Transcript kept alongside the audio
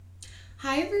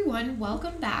Hi, everyone.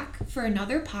 Welcome back for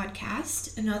another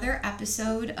podcast, another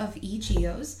episode of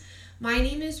eGeos. My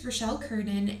name is Rochelle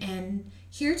Kernan, and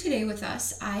here today with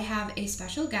us, I have a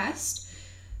special guest.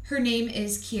 Her name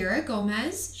is Kiera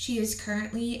Gomez. She is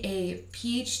currently a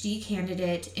PhD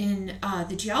candidate in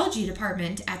the geology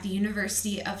department at the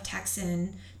University of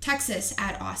Texas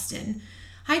at Austin.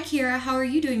 Hi, Kiera. How are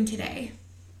you doing today?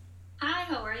 Hi,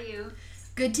 how are you?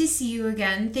 Good to see you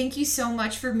again. Thank you so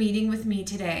much for meeting with me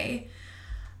today.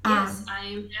 Yes,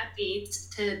 I'm happy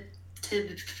to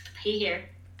be here.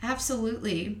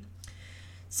 Absolutely.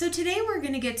 So today we're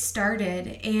going to get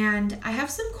started, and I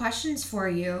have some questions for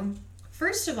you.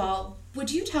 First of all, would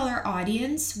you tell our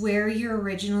audience where you're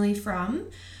originally from,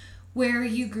 where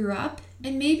you grew up,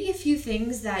 and maybe a few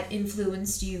things that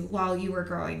influenced you while you were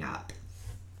growing up?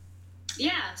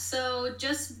 Yeah, so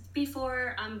just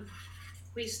before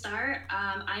we start,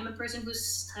 I'm a person who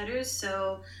stutters,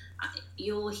 so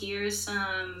you'll hear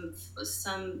some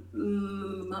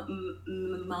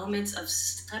moments of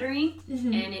stuttering,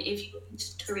 and if you need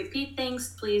to repeat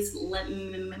things, please let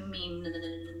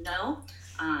me know.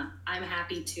 I'm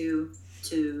happy to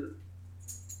to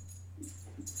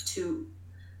to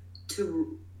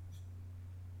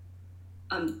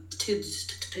to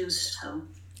do so.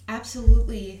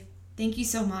 Absolutely. Thank you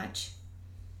so much.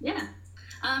 Yeah.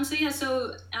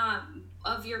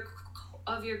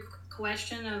 Of your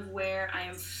question of where I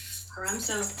am from,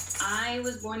 so I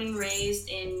was born and raised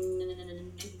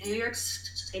in New York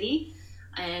City,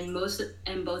 and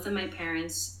both of my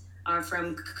parents are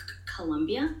from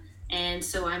Colombia, and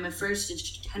so I'm a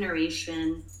first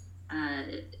generation uh,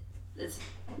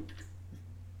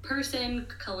 person,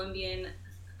 Colombian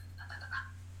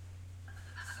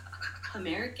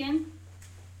American,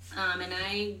 and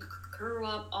I grew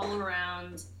up all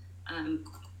around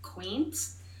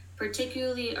Queens,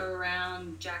 particularly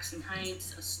around Jackson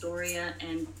Heights, Astoria,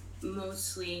 and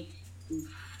mostly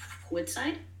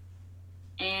Woodside.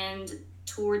 And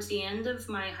towards the end of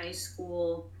my high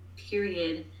school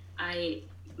period, I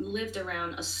lived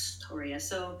around Astoria,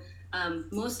 so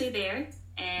mostly there.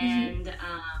 Mm-hmm.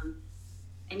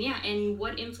 And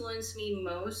what influenced me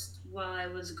most while I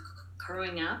was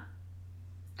growing up,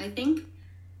 I think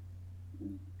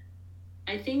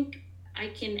I think I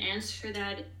can answer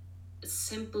that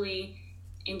simply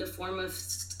in the form of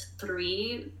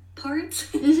three parts.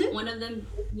 Mm-hmm. One of them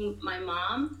being my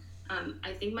mom.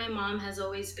 I think my mom has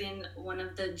always been one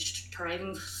of the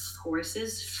driving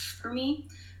forces for me,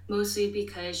 mostly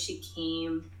because she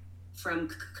came from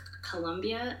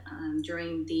Colombia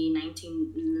during the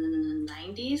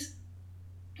 1990s.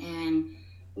 And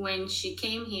when she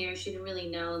came here, she didn't really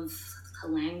know the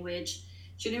language.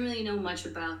 She didn't really know much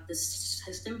about the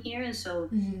system here, and so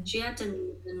Mm-hmm. she had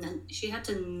to she had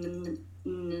to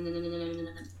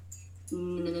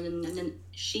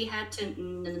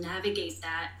navigate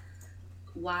that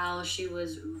while she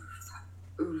was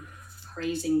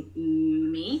raising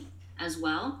me as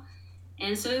well.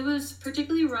 And so it was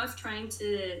particularly rough trying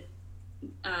to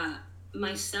uh,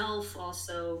 myself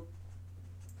also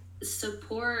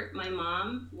support my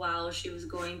mom while she was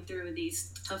going through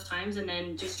these tough times, and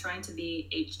then just trying to be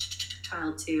a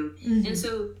child too. And Mm-hmm.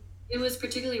 so it was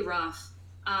particularly rough,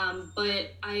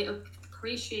 but I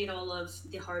appreciate all of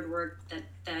the hard work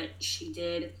that she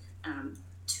did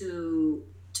to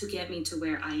get me to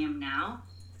where I am now.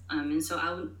 And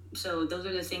so so those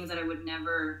are the things that I would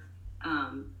never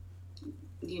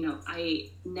I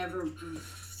never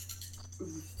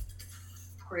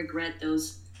regret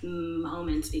those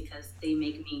moments because they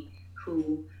make me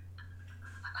who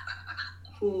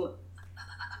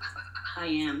I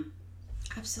am.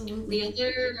 The Absolutely.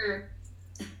 other,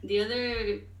 the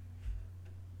other,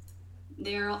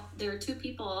 there are two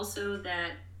people also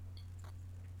that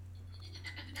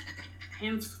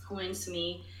influenced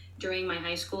me during my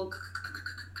high school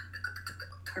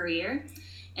career,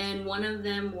 and one of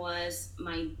them was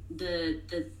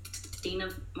the dean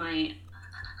of my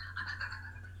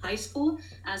high school,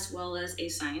 as well as a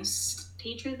science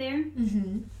teacher there.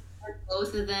 Mm-hmm.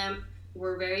 Both of them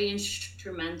were very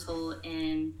instrumental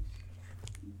in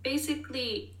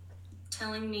basically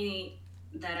telling me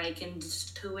that I can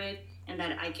do it, and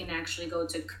that I can actually go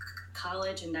to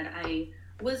college, and that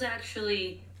was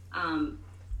actually um,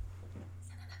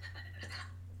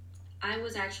 I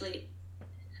was actually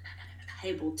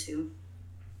able to,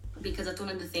 because that's one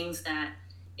of the things that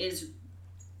is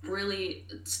really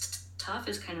tough,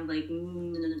 is kind of like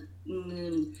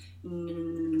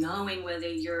knowing whether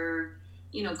you're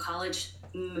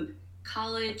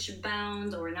college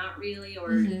bound or not really, or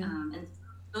Mm-hmm. and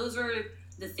those were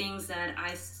the things that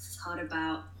I thought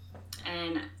about,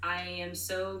 and I am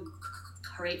so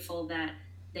grateful that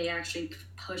they actually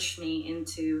pushed me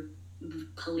into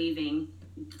believing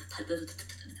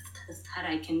that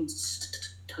I can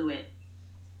do it.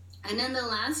 And then the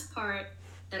last part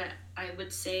that I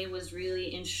would say was really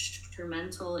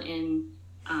instrumental in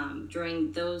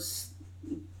during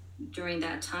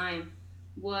that time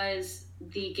was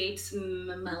the Gates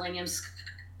Millennium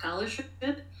Scholarship,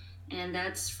 and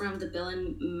that's from the Bill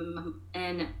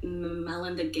and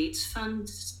Melinda Gates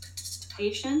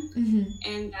Foundation,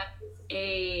 and that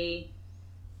is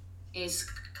a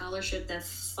scholarship that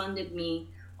funded me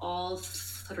all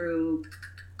through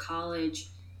college,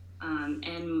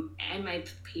 and my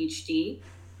PhD.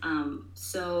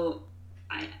 So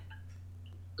I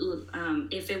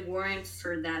if it weren't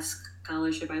for that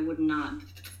scholarship, I would not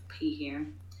be here.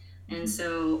 And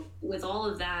so with all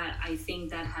of that, I think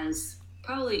that has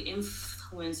probably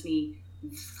influenced me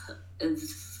the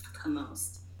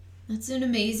most. That's an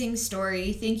amazing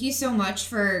story. Thank you so much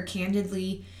for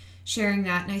candidly sharing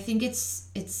that. And I think it's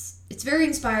very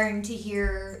inspiring to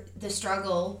hear the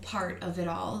struggle part of it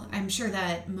all. I'm sure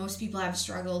that most people have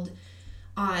struggled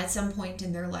at some point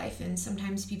in their life, and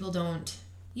sometimes people don't,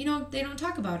 they don't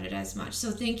talk about it as much. So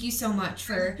thank you so much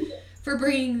for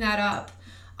bringing that up.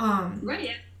 Right.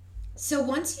 Yeah. So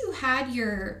once you had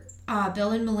your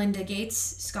Bill and Melinda Gates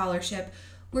scholarship,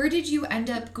 where did you end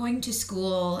up going to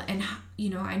school? And,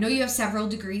 I know you have several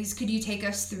degrees. Could you take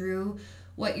us through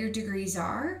what your degrees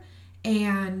are?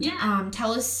 And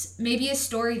tell us maybe a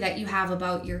story that you have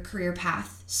about your career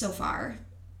path so far.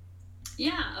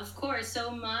 Yeah, of course. So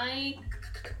my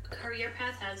career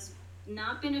path has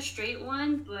not been a straight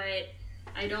one, but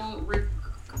I don't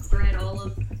regret all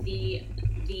of the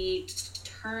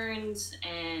turns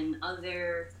and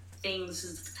other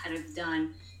things that I've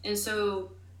done. And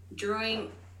so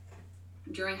during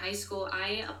high school,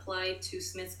 I applied to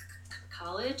Smith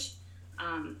College,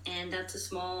 and that's a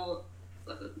small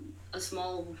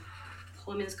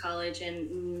women's college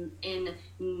in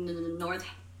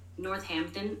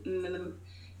Northampton,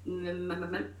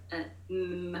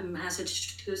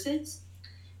 Massachusetts.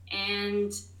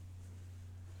 And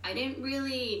I didn't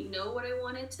really know what I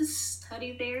wanted to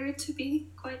study there, to be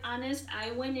quite honest.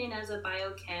 I went in as a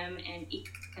biochem and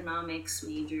economics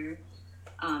major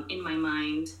in my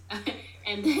mind.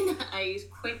 And then I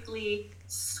quickly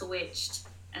switched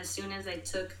as soon as I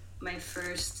took my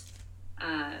first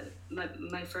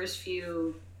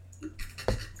few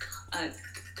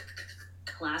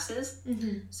classes.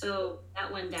 So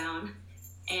that went down,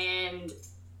 and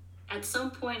at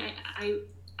some point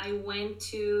I went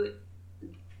to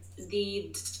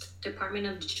the Department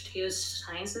of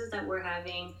Geosciences that were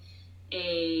having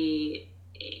a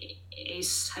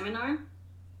seminar,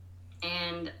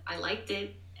 and I liked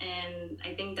it, and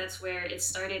I think that's where it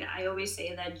started. I always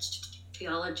say that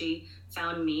geology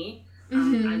found me.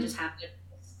 I just happened to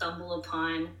stumble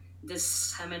upon this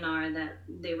seminar that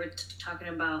they were talking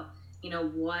about,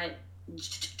 what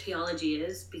geology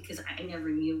is, because I never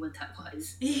knew what that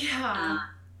was. Yeah.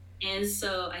 And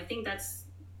so I think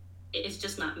it's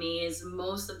just not me. It's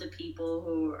most of the people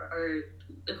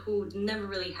who never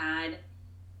really had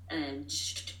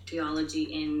geology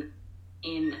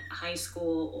in high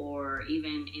school or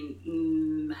even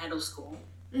in middle school.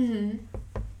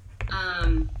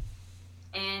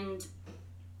 And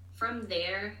from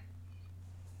there,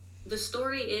 the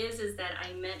story is that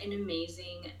I met an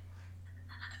amazing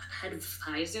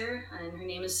advisor, and her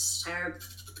name is Sarah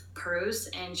Perouse,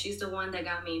 and she's the one that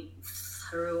got me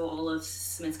through all of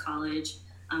Smith College.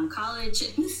 College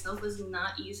itself was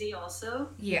not easy also.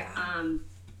 Yeah.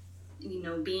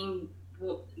 Being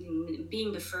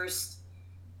the first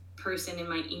person in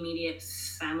my immediate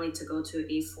family to go to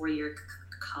a 4-year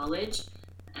college,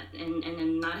 and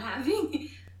then not having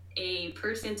a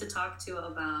person to talk to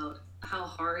about how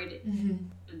hard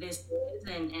this is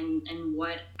and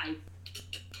what I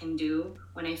can do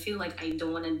when I feel like I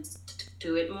don't want to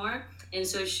do it more. And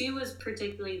so she was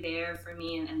particularly there for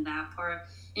me in that part.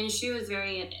 And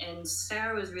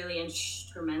Sarah was really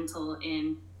instrumental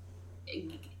in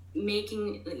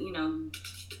making,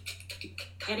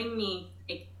 getting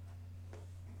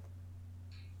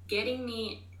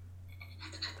me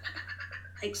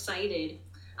excited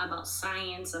about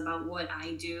science, about what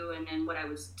I do, and then what I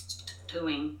was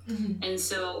doing. And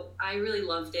so I really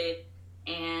loved it.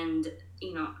 And,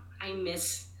 I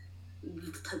miss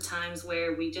the times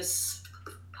where we just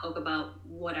spoke about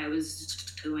what I was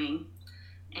doing.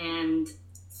 And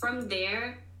from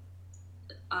there,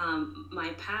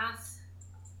 my path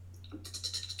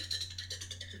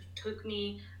took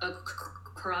me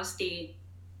across the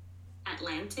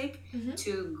Atlantic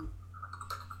to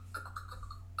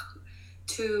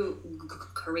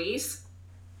Greece,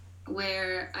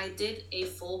 where I did a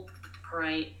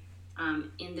Fulbright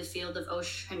in the field of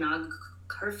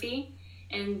oceanography,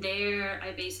 and there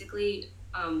I basically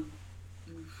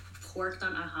worked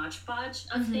on a hodgepodge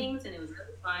of things, and it was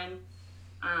really fun.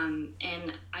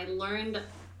 And I learned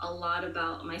a lot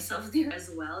about myself there as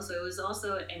well. So it was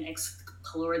also an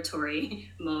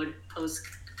exploratory mode post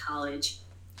college.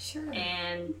 Sure.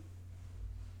 And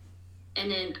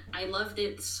then I loved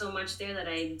it so much there that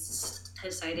I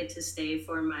decided to stay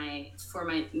for my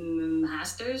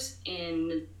master's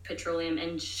in petroleum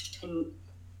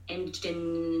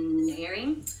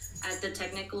engineering at the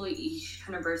Technical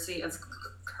University of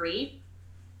Crete.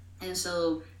 And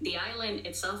so the island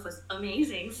itself was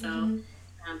amazing. So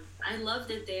I loved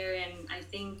it there, and I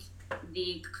think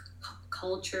the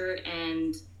culture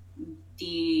and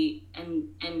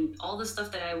and all the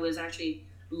stuff that I was actually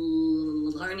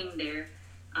learning there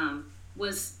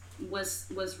was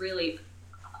really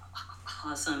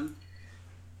awesome.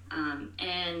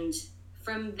 And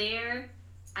from there,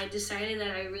 I decided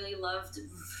that I really loved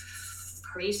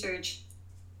research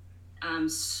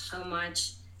so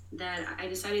much that I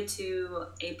decided to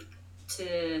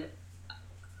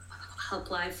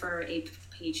apply for a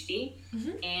PhD,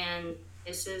 and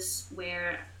this is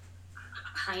where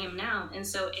I am now. And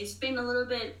so it's been a little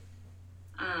bit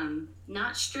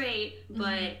not straight,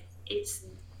 but it's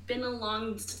been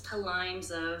along the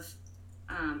lines of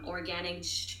organic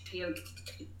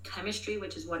geochemistry,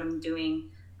 which is what I'm doing,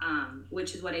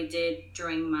 which is what I did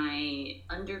during my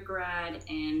undergrad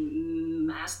and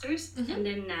master's. And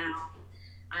then now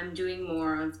I'm doing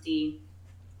more of the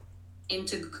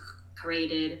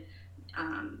integrated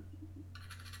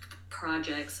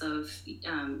projects of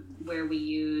where we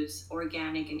use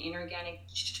organic and inorganic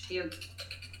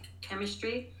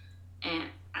geochemistry, and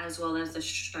as well as the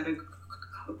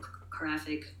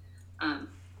stratigraphic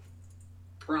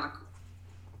rock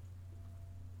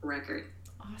record.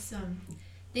 Awesome.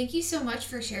 Thank you so much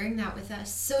for sharing that with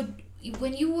us. So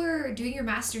when you were doing your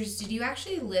master's, did you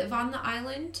actually live on the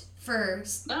island for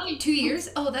 2 years?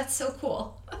 Oh, that's so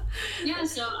cool. Yeah,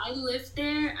 so I lived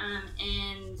there,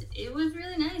 and it was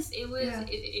really nice. It was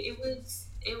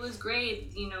it was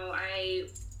great. You know, I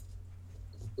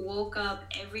woke up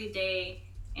every day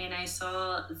and I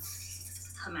saw the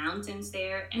mountains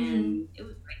there, and it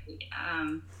was great.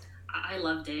 I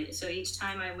loved it. So each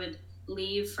time I would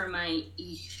leave for my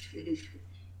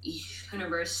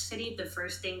university, the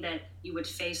first thing that you would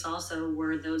face also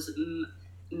were those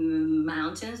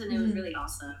mountains, and it was really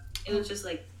awesome. It was just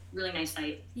like really nice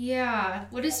sight. Yeah,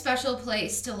 what a special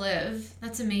place to live.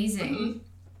 That's amazing.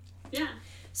 Yeah.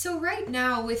 So right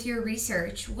now with your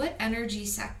research, what energy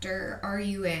sector are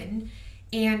you in?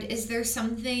 And is there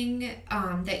something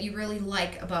that you really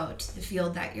like about the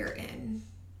field that you're in?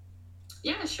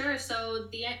 Yeah, sure. So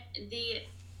the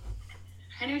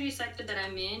energy sector that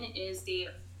I'm in is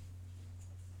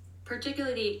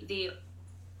particularly the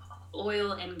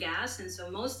oil and gas, and so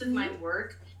most of my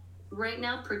work right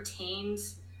now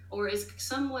pertains or is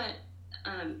somewhat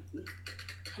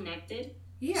connected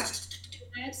to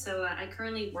that. So I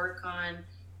currently work on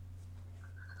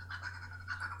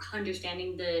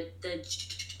understanding the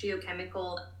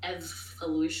geochemical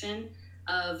evolution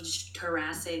of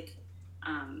Jurassic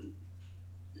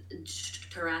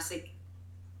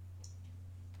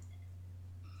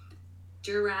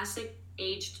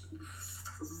aged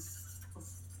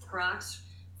rocks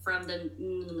from the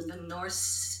North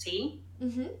Sea.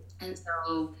 And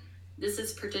so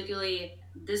this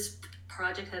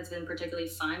project has been particularly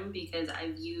fun because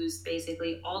I've used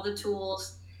basically all the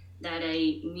tools that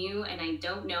I knew and I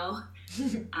don't know,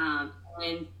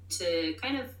 and to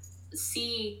kind of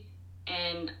see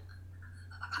and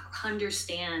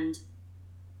understand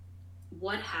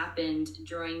what happened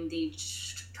during the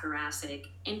Jurassic,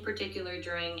 in particular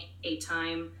during a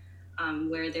time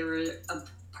where there were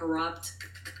abrupt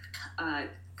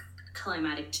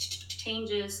climatic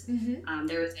changes.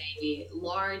 There was a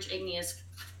large igneous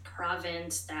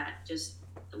province that just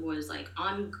was like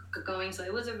ongoing, so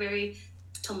it was a very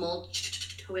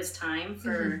tumultuous time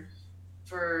for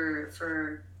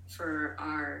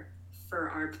our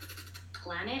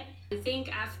planet. I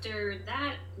think after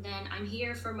that, then I'm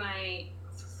here for my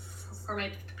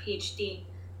PhD,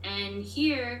 and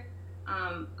here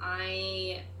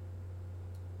I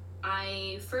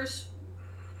first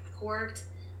worked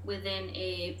within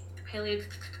a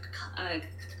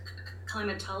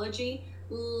paleoclimatology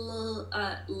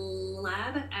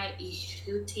lab at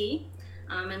UT,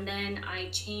 and then I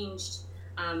changed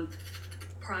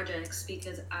projects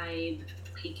because I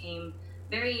became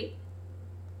very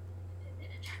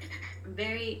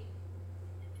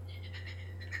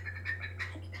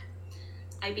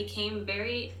I became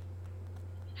very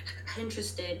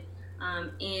interested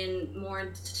in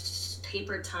more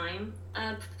taper time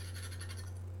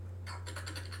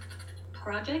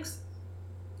projects.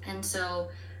 And so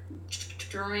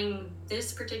during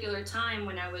this particular time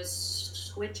when I was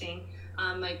switching,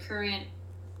 my current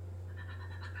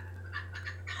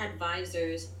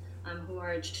advisors, who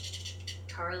are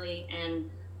Charlie and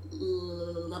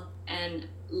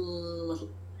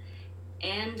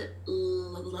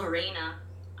Lorena,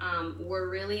 were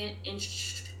really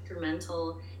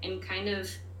instrumental in kind of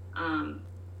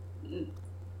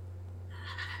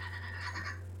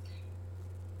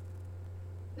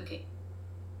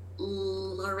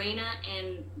Lorena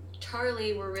and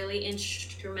Charlie were really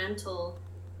instrumental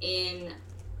in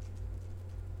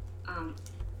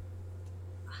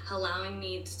allowing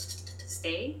me to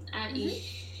stay at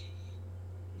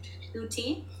UT,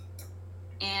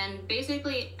 and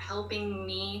basically helping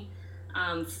me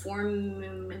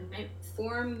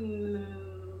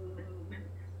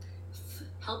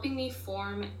helping me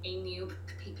form a new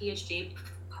PhD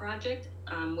project,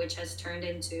 which has turned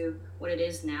into what it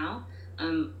is now.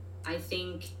 I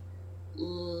think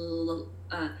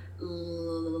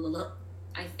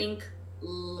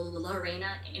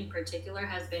Lorena in particular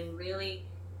has been really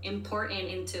important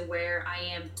into where I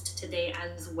am today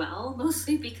as well,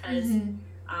 mostly because when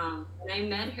I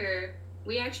met her,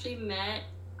 we actually met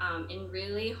in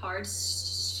really hard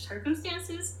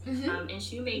circumstances, and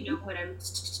she may know what I'm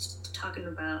talking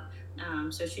about,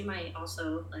 so she might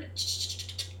also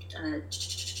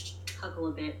chuckle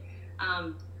a bit.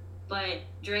 But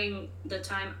during the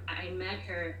time I met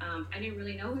her, I didn't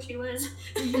really know who she was.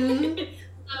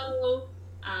 So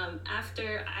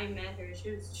after I met her,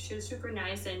 she was super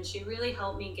nice, and she really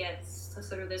helped me get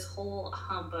sort of this whole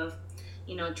hump of,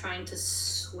 trying to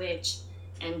switch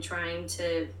and trying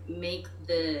to make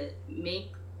the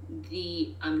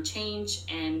change,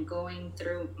 and going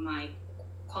through my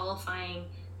qualifying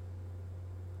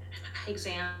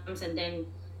exams, and then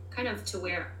kind of to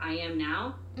where I am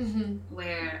now,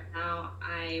 where now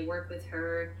I work with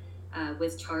her,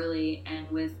 with Charlie, and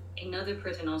with another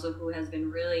person also who has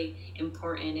been really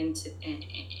important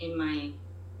in my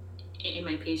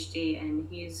PhD, and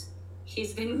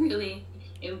he's been really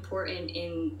important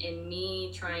in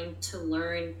me trying to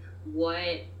learn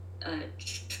what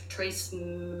trace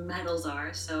metals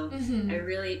are. So I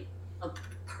really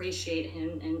appreciate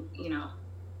him, and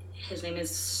his name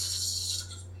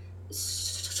is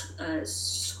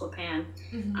Chopin.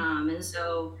 And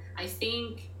so I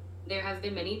think there have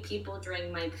been many people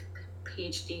during my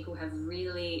PhD who have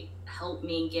really helped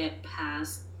me get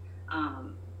past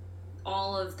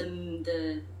all of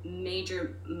the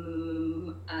major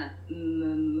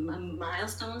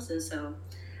milestones. And so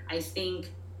I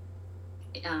think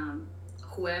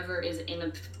whoever is in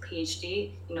a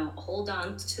PhD, hold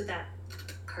on to that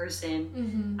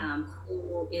person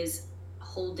who is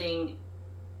holding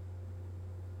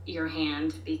your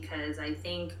hand, because I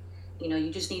think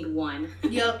you just need one.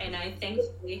 Yep. And I think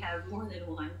we have more than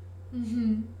one.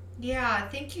 Yeah,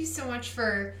 thank you so much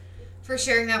for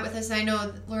sharing that with us. I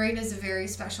know Lorena's a very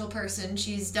special person.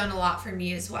 She's done a lot for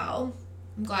me as well.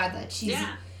 I'm glad that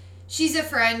she's a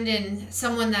friend and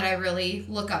someone that I really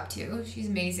look up to. She's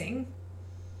amazing.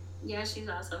 Yeah, she's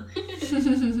awesome.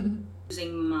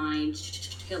 Using my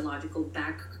geological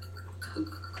background,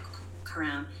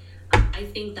 I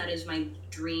think that is my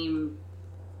dream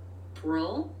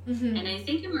role, and I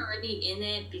think I'm already in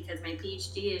it, because my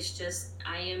PhD is just,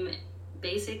 I am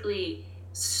basically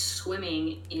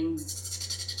swimming in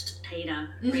data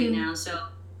right now. So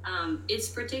it's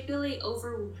particularly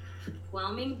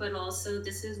overwhelming, but also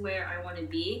this is where I want to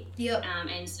be.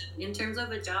 And so in terms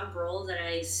of a job role that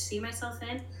I see myself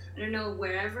in, I don't know,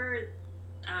 wherever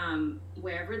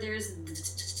there's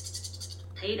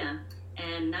data,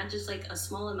 and not just like a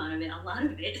small amount of it, a lot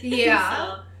of it.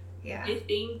 So I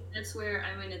think that's where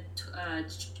I'm going to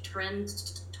trend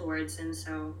towards, and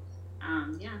so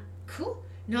Cool.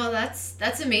 No,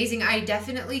 that's amazing. I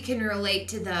definitely can relate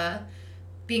to the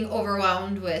being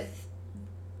overwhelmed with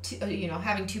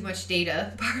having too much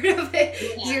data part of it.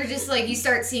 You're just like, you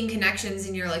start seeing connections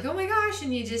and you're like, oh my gosh,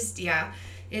 and you just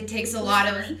it takes a lot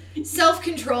of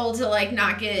self-control to like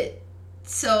not get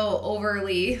so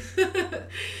overly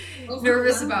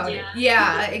nervous about it.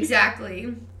 Yeah,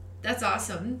 exactly. That's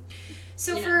awesome.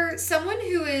 So for someone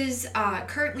who is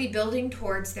currently building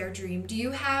towards their dream, do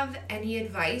you have any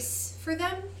advice for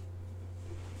them?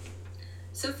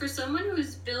 So for someone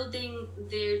who's building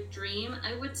their dream,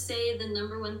 I would say the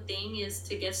number one thing is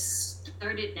to get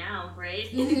started now, right?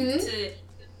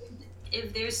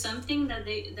 If there's something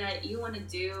that you want to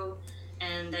do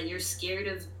and that you're scared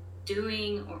of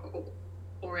doing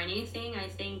or anything, I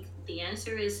think the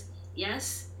answer is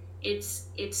yes. It's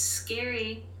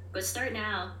scary, but start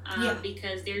now, Yeah.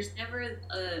 because there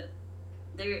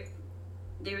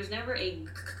there's never a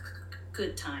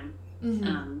good time.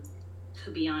 Mm-hmm.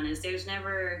 To be honest, there's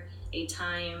never a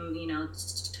time,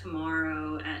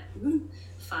 tomorrow at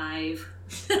 5.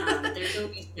 There's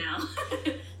always now.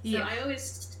 So Yeah. I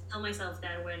always tell myself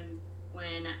that when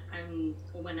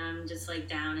I'm just like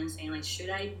down and saying like, should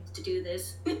I do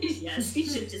this? Yes, you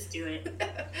should just do it.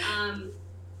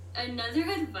 Another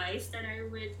advice that I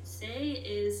would say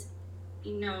is,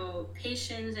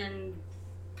 patience and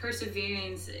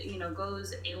perseverance,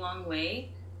 goes a long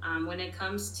way. When it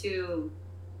comes to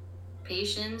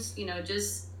patience,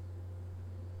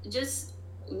 just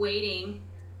waiting,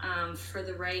 for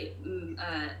the right,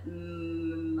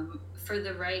 for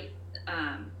the right,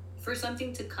 for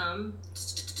something to come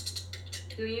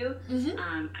to you.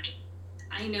 Mm-hmm.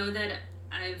 I know that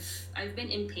I've been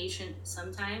impatient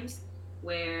sometimes,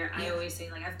 where I Yeah. always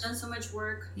say like, I've done so much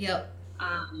work, Yep.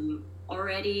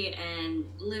 already, and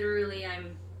literally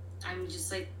I'm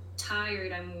just like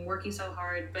tired. I'm working so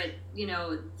hard, but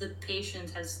the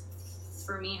patience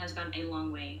for me has gone a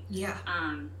long way. Yeah.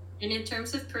 And in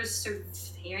terms of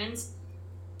perseverance,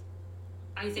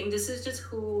 I think this is just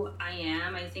who I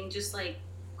am. I think just like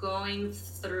going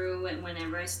through it,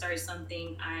 whenever I start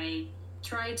something, I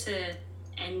try to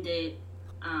end it,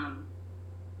 um,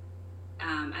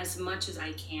 as much as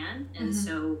I can. And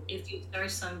so if you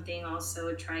start something,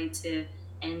 also try to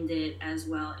end it as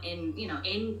well,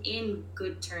 in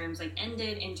good terms, like end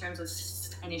it in terms of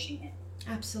finishing it.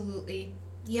 Absolutely.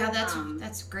 Yeah,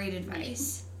 that's great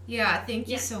advice. Yeah, thank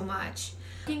you Yeah. so much.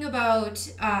 Talking about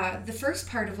the first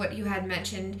part of what you had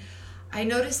mentioned, I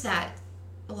noticed that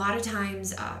a lot of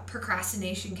times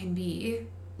procrastination can be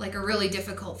like a really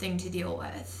difficult thing to deal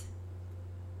with.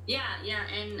 Yeah,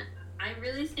 and I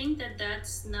really think that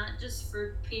that's not just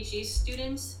for PhD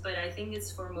students, but I think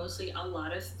it's for mostly a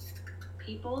lot of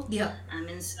people. Yeah.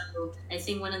 And so I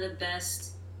think one of the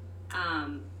best,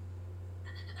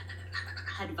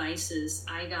 advices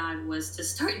I got was to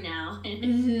start now,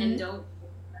 and don't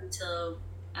until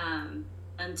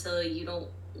until you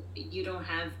don't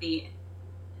have the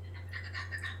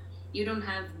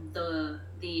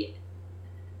the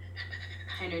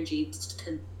energy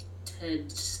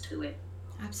to it.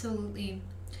 Absolutely.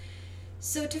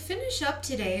 So to finish up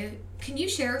today, can you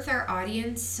share with our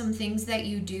audience some things that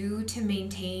you do to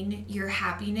maintain your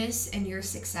happiness and your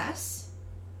success?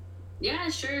 Yeah,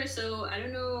 sure. So I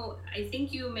don't know. I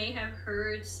think you may have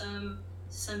heard some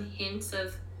hints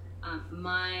of,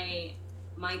 my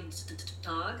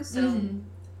dog.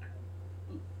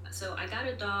 So I got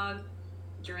a dog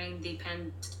during the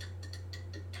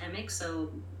pandemic.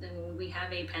 So we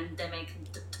have a pandemic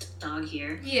dog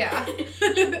here. Yeah.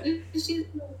 she's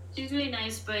she's really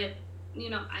nice, but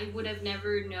I would have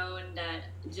never known that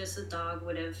just a dog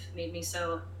would have made me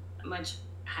so much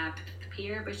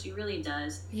happier, but she really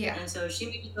does. Yeah. And so she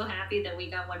made me so happy that we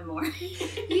got one more.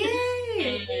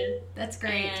 Yay! And That's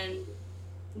great. and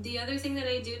the other thing that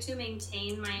I do to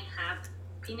maintain my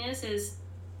happiness is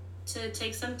to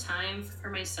take some time for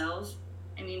myself.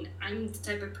 I mean, I'm the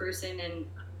type of person, and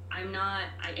I'm not.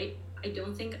 I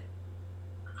don't think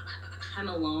I'm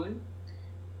alone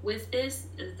with this.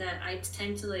 That I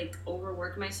tend to like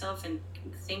overwork myself and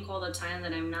think all the time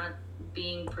that I'm not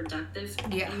being productive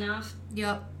enough.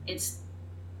 Yep.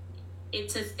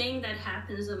 It's a thing that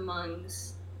happens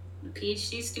amongst the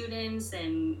PhD students,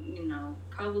 and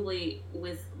probably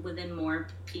within more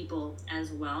people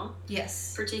as well.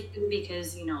 Yes. Particularly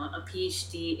because a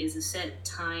PhD is a set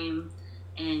time,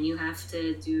 and you have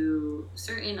to do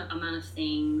certain amount of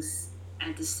things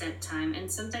at the set time, and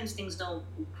sometimes things don't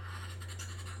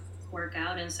work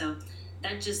out, and so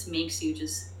that just makes you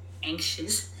just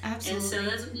anxious. Absolutely. And so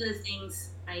that's one of the things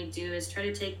I do, is try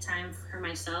to take time for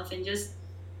myself, and just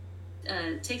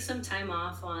take some time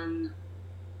off on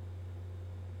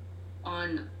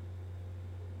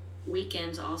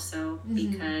weekends also,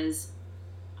 because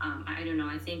I don't know,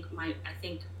 I think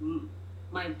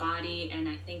my body and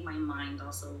I think my mind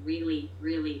also really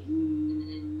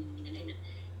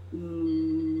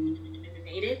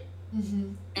need it.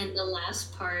 And the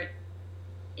last part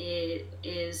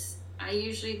is I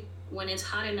usually, when it's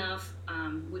hot enough,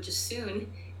 which is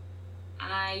soon,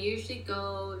 I usually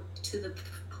go to the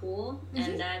pool,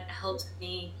 and that helps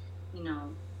me,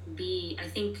 I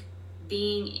think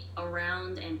being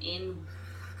around and in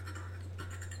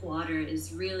water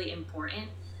is really important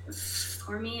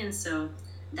for me, and so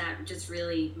that just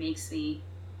really makes me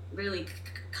really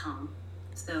calm.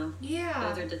 So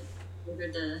yeah,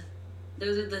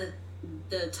 those are the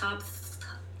the top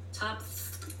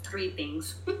three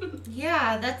things.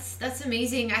 Yeah, that's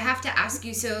amazing. I have to ask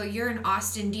you, so you're in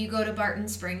Austin. Do you go to Barton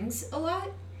Springs a lot?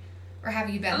 Or have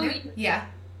you been Oh, there? Yeah.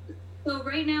 So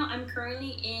right now I'm currently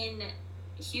in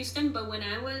Houston, but when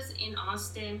I was in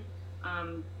Austin,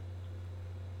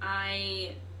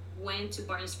 I went to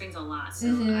Barton Springs a lot, so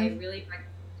I really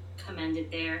recommend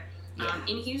it there. Yeah.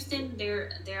 In Houston, there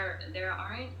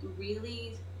aren't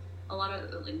really a lot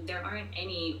of there aren't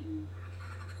any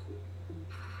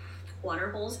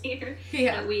water holes here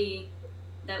Yeah.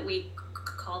 that we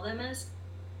call them as,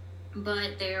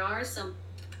 but there are some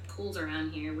pools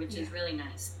around here, which is really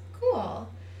nice. Cool.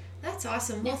 That's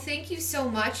awesome. Well, thank you so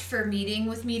much for meeting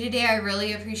with me today. I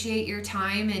really appreciate your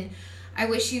time, and I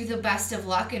wish you the best of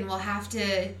luck, and we'll have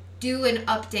to do an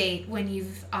update when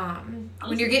you've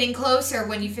when you're getting closer,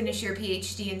 when you finish your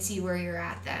PhD, and see where you're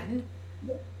at then.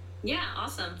 Yeah,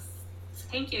 awesome.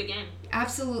 Thank you again.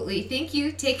 Absolutely. Thank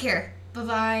you. Take care.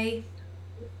 Bye-bye.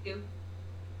 Thank you.